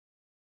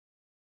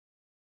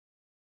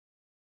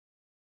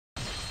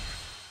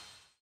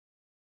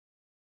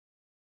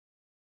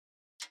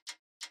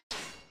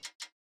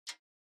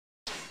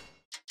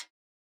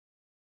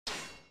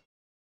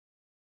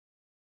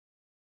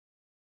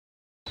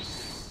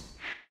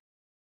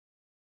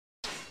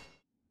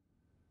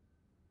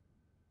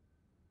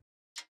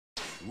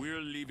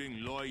We're leaving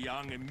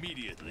Luoyang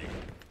immediately.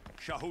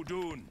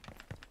 Shahudun,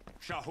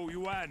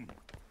 Shahuyuan,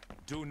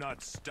 do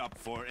not stop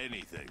for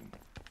anything.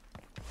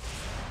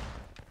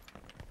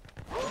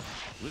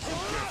 Listen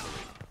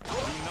carefully.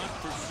 Do not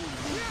pursue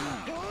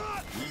Wu.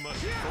 We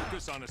must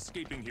focus on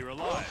escaping here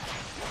alive.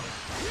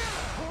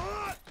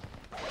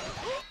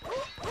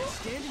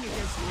 Standing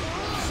against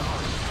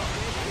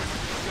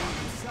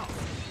himself,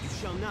 you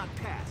shall not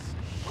pass.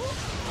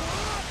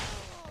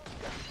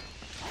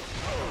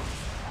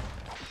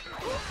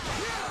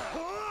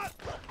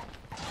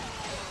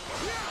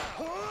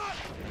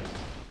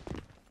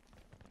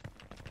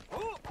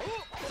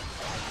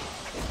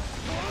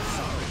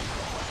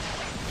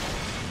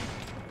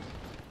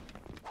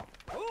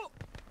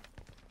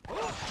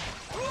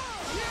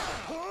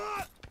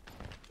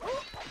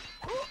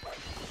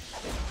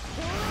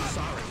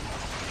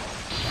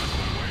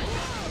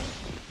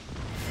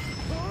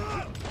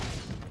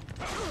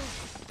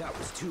 That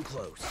was too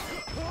close.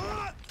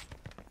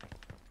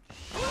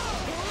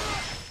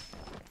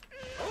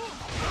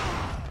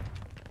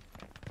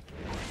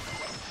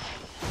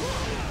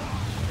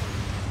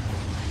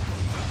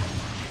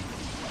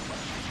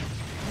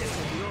 This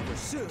will be over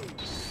soon.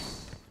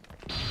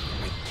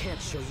 I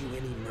can't show you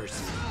any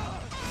mercy.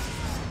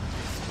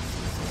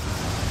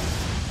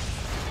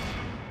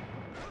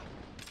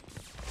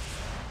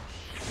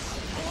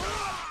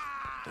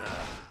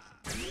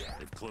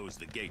 They've closed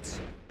the gates.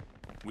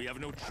 We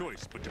have no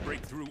choice but to break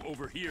through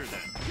over here,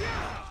 then.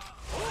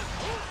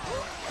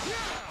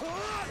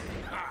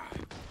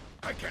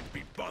 I can't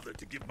be bothered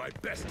to give my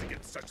best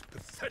against such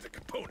pathetic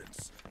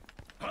opponents.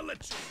 I'll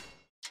let you...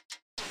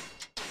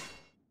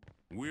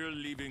 We're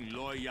leaving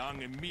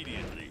Luoyang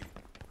immediately.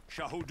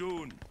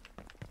 Shahudun,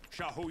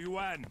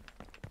 Shahuyuan,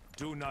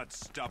 do not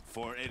stop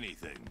for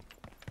anything.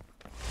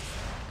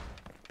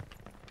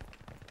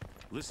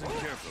 Listen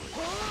carefully.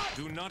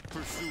 Do not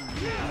pursue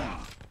Wu.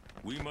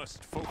 We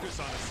must focus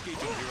on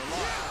escaping here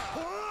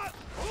alive.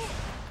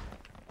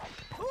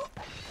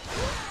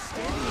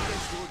 Standing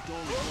against Lord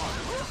Dong,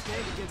 to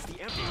stand against the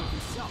Emperor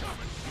himself,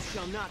 you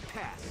shall not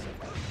pass.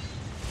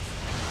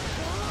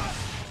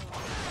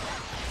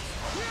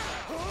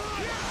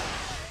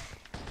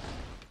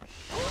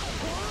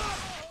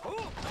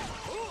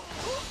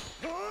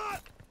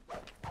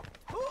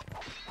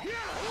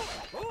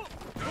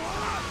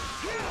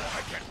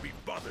 I can't be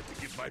bothered to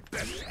give my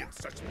best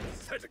against such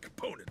pathetic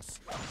opponents.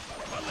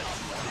 I'll let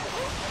you live.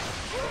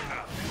 For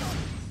now.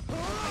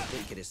 I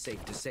think it is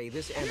safe to say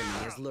this enemy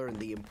has learned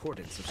the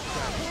importance of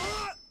strategy.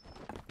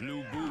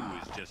 Lu Bu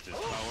is just as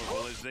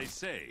powerful as they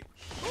say.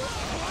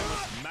 I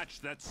must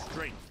match that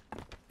strength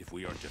if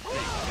we are to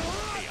face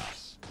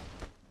chaos.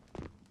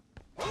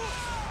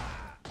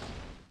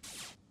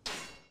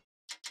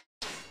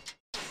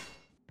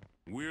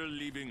 We're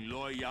leaving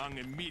Luoyang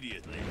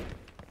immediately.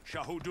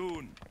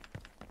 Shahudun,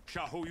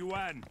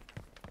 Shahuyuan,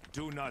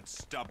 do not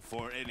stop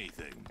for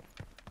anything.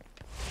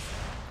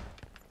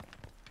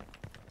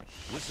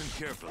 Listen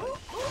carefully. Do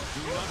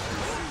not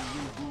pursue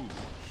Lu Bu.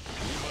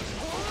 We must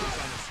focus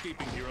on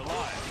escaping here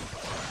alive.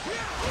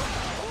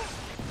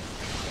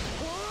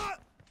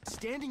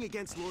 Standing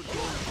against Lord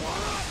Dong,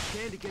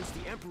 stand against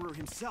the Emperor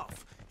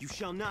himself. You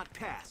shall not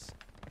pass.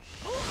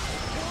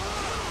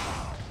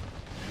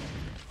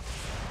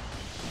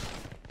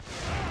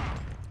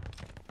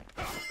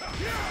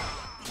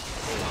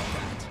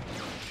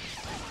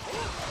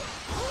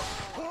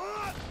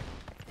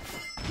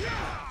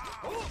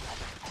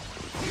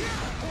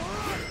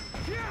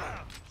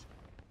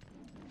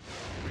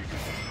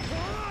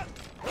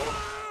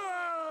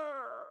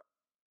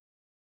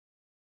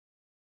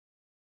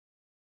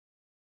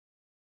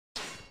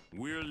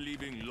 We're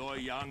leaving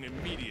Luoyang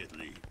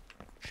immediately.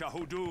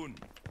 Shahudun,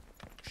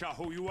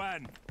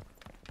 Shahuyuan,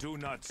 do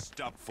not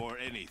stop for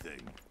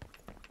anything.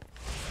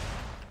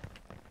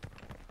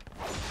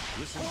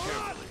 Listen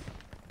carefully.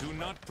 Do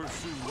not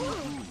pursue Wu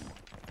Bu.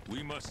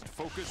 We must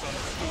focus on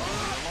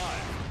escaping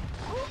alive.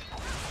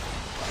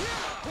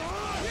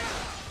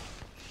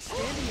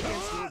 Standing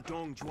against Lord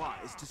Dongjua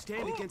is to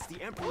stand against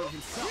the Emperor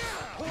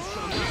himself. You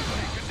shall not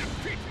Nobody can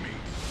defeat me!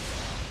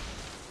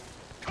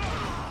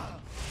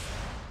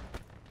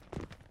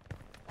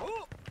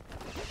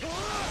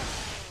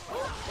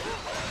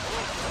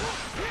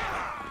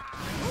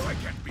 I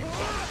can't be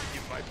bothered to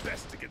give my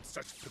best against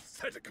such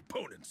pathetic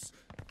opponents.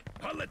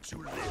 I'll let you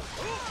live.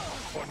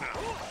 For now.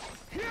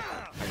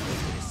 I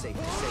think it is safe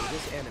to say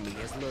this enemy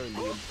has learned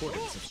the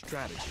importance of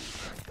strategy.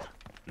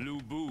 Lu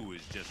Bu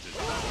is just as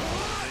powerful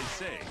as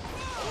they say.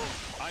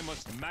 I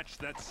must match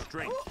that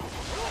strength.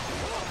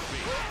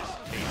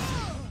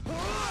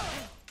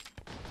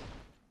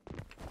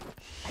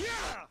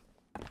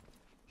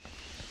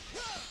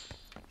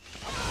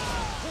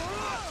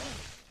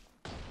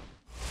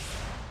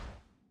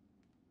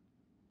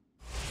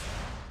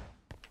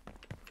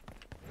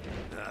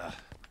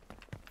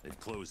 They've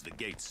closed the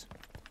gates.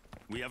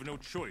 We have no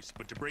choice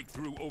but to break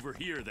through over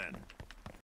here, then.